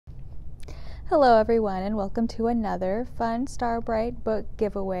Hello everyone, and welcome to another fun Starbright book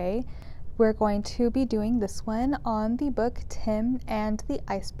giveaway. We're going to be doing this one on the book Tim and the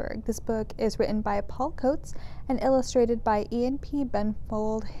Iceberg. This book is written by Paul Coates and illustrated by Ian P.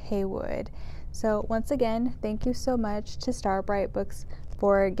 Benfold Haywood. So once again, thank you so much to Starbright Books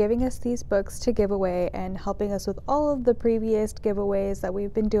for giving us these books to give away and helping us with all of the previous giveaways that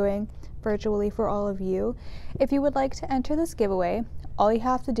we've been doing virtually for all of you. If you would like to enter this giveaway, all you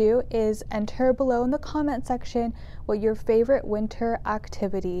have to do is enter below in the comment section what your favorite winter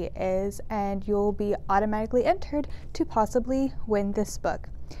activity is, and you'll be automatically entered to possibly win this book.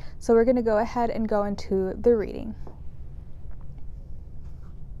 So we're going to go ahead and go into the reading.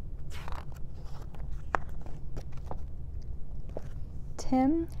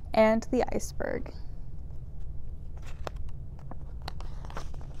 Tim and the Iceberg.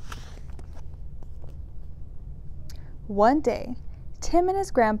 One day, Tim and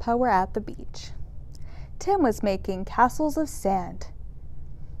his grandpa were at the beach. Tim was making castles of sand.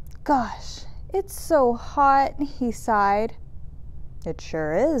 "Gosh, it's so hot," he sighed. "It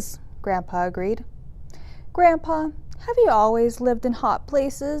sure is," Grandpa agreed. "Grandpa, have you always lived in hot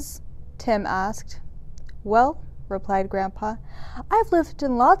places?" Tim asked. "Well," replied Grandpa, "I've lived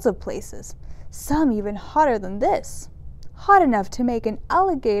in lots of places, some even hotter than this, hot enough to make an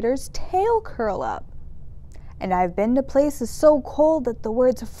alligator's tail curl up. And I've been to places so cold that the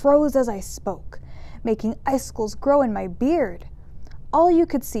words froze as I spoke, making icicles grow in my beard. All you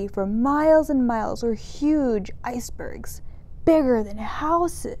could see for miles and miles were huge icebergs, bigger than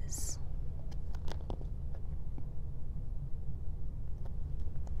houses."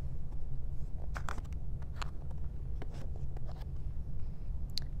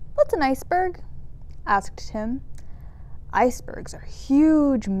 "What's an iceberg?" asked Tim. "Icebergs are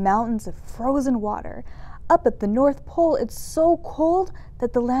huge mountains of frozen water. Up at the North Pole, it's so cold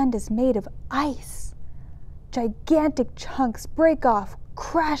that the land is made of ice. Gigantic chunks break off,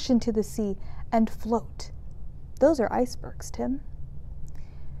 crash into the sea, and float. Those are icebergs, Tim."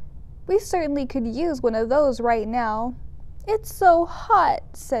 "We certainly could use one of those right now. It's so hot,"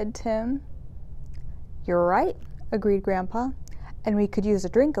 said Tim. "You're right," agreed Grandpa. "And we could use a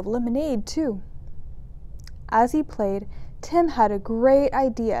drink of lemonade, too." As he played, Tim had a great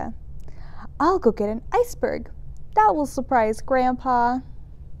idea. "I'll go get an iceberg. That will surprise Grandpa."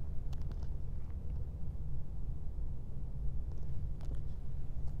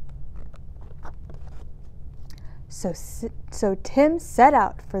 So Tim set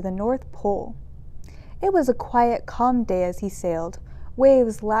out for the North Pole. It was a quiet, calm day as he sailed.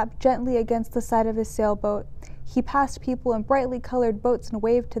 Waves lapped gently against the side of his sailboat. He passed people in brightly colored boats and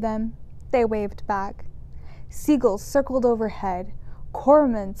waved to them. They waved back. Seagulls circled overhead.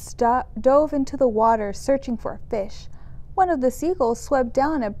 Cormorants dove into the water searching for a fish. One of the seagulls swept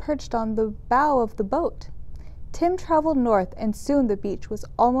down and perched on the bow of the boat. Tim traveled north, and soon the beach was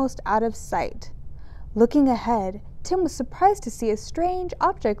almost out of sight. Looking ahead, Tim was surprised to see a strange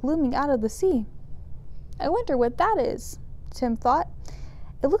object looming out of the sea. "I wonder what that is," Tim thought.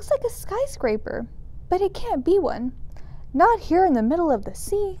 "It looks like a skyscraper, but it can't be one. Not here in the middle of the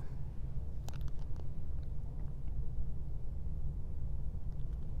sea."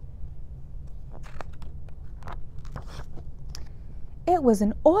 It was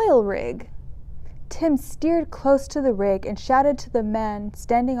an oil rig. Tim steered close to the rig and shouted to the man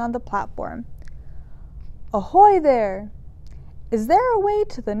standing on the platform. "Ahoy there! Is there a way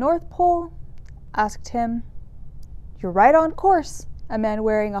to the North Pole?" asked Tim. "You're right on course," a man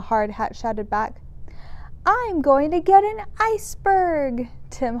wearing a hard hat shouted back. "I'm going to get an iceberg,"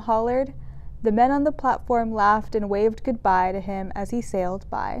 Tim hollered. The men on the platform laughed and waved goodbye to him as he sailed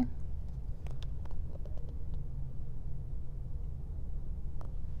by.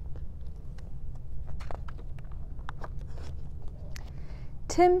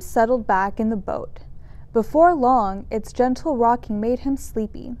 Tim settled back in the boat. Before long, its gentle rocking made him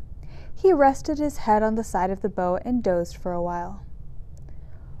sleepy. He rested his head on the side of the boat and dozed for a while.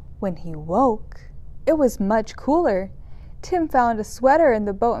 When he woke, it was much cooler. Tim found a sweater in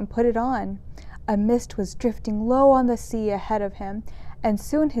the boat and put it on. A mist was drifting low on the sea ahead of him, and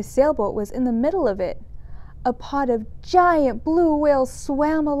soon his sailboat was in the middle of it. A pod of giant blue whales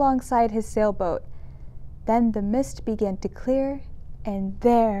swam alongside his sailboat. Then the mist began to clear, and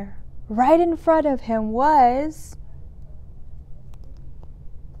there, right in front of him, was...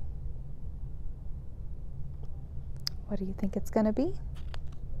 What do you think it's going to be?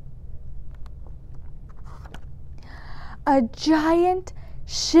 A giant,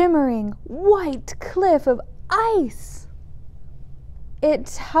 shimmering, white cliff of ice. It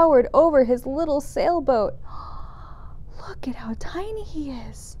towered over his little sailboat. "Look at how tiny he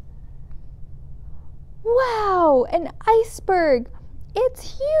is." "Wow, an iceberg!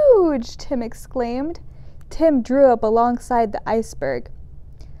 It's huge!" Tim exclaimed. Tim drew up alongside the iceberg.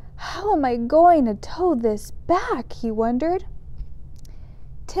 "How am I going to tow this back?" he wondered.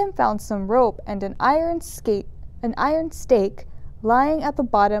 Tim found some rope and an iron stake lying at the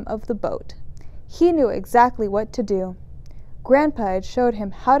bottom of the boat. He knew exactly what to do. Grandpa had showed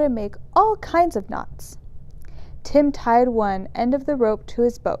him how to make all kinds of knots. Tim tied one end of the rope to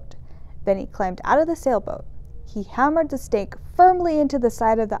his boat. Then he climbed out of the sailboat. He hammered the stake firmly into the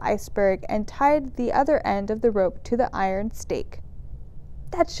side of the iceberg and tied the other end of the rope to the iron stake.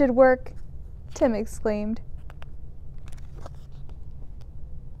 "That should work," Tim exclaimed.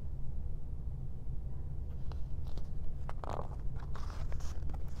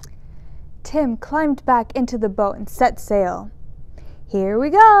 Tim climbed back into the boat and set sail. "Here we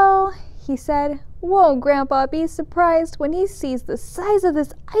go," he said. "Won't Grandpa be surprised when he sees the size of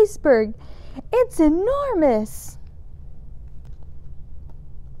this iceberg? It's enormous!"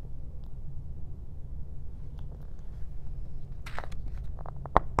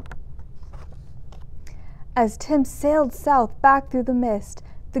 As Tim sailed south back through the mist,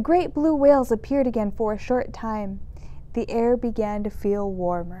 the great blue whales appeared again for a short time. The air began to feel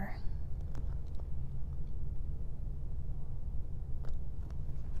warmer.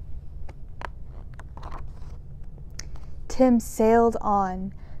 Tim sailed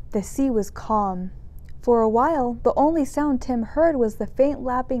on. The sea was calm. For a while, the only sound Tim heard was the faint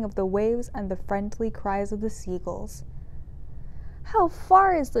lapping of the waves and the friendly cries of the seagulls. "How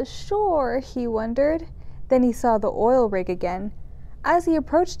far is the shore?" he wondered. Then he saw the oil rig again. As he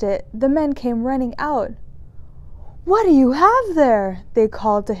approached it, the men came running out. "What do you have there?" they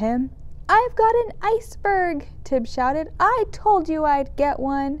called to him. "I've got an iceberg," Tim shouted. "I told you I'd get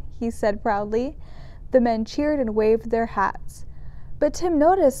one," he said proudly. The men cheered and waved their hats. But Tim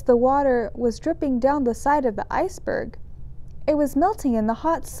noticed the water was dripping down the side of the iceberg. It was melting in the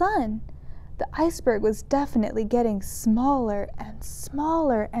hot sun. The iceberg was definitely getting smaller and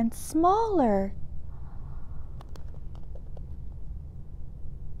smaller and smaller.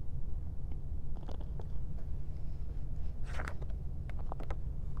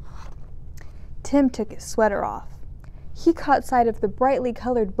 Tim took his sweater off. He caught sight of the brightly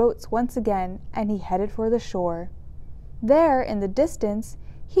colored boats once again, and he headed for the shore. There, in the distance,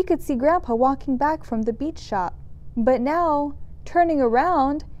 he could see Grandpa walking back from the beach shop. But now, turning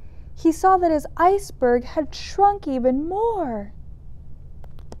around, he saw that his iceberg had shrunk even more.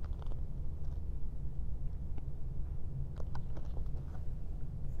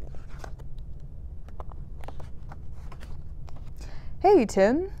 "Hey,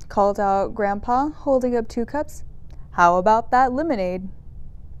 Tim," called out Grandpa, holding up 2 cups. "How about that lemonade?"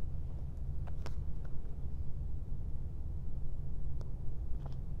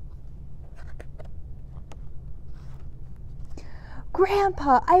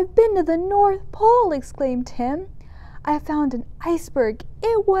 "Grandpa, I've been to the North Pole," exclaimed Tim. "I found an iceberg.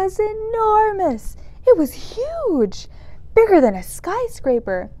 It was enormous. It was huge, bigger than a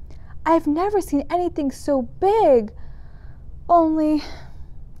skyscraper. I've never seen anything so big. Only,"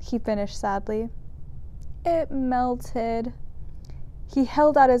 he finished sadly, "it melted." He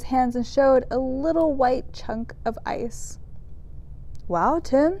held out his hands and showed a little white chunk of ice. "Wow,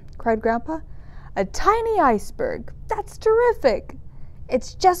 Tim," cried Grandpa. "A tiny iceberg. That's terrific.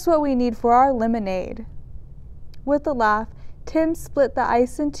 It's just what we need for our lemonade." With a laugh, Tim split the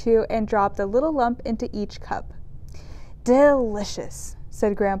ice in 2 and dropped a little lump into each cup. "Delicious,"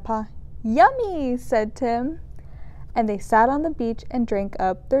 said Grandpa. "Yummy," said Tim. And they sat on the beach and drank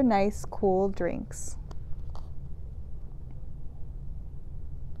up their nice, cool drinks.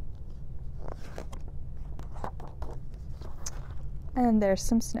 And there's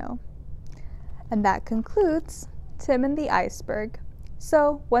some snow. And that concludes Tim and the Iceberg.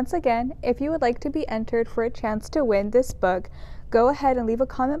 So, once again, if you would like to be entered for a chance to win this book, go ahead and leave a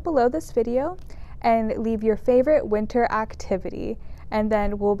comment below this video and leave your favorite winter activity. And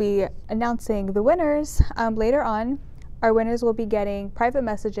then we'll be announcing the winners later on. Our winners will be getting private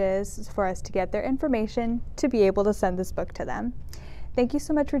messages for us to get their information to be able to send this book to them. Thank you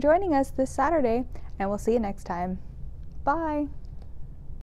so much for joining us this Saturday, and we'll see you next time. Bye!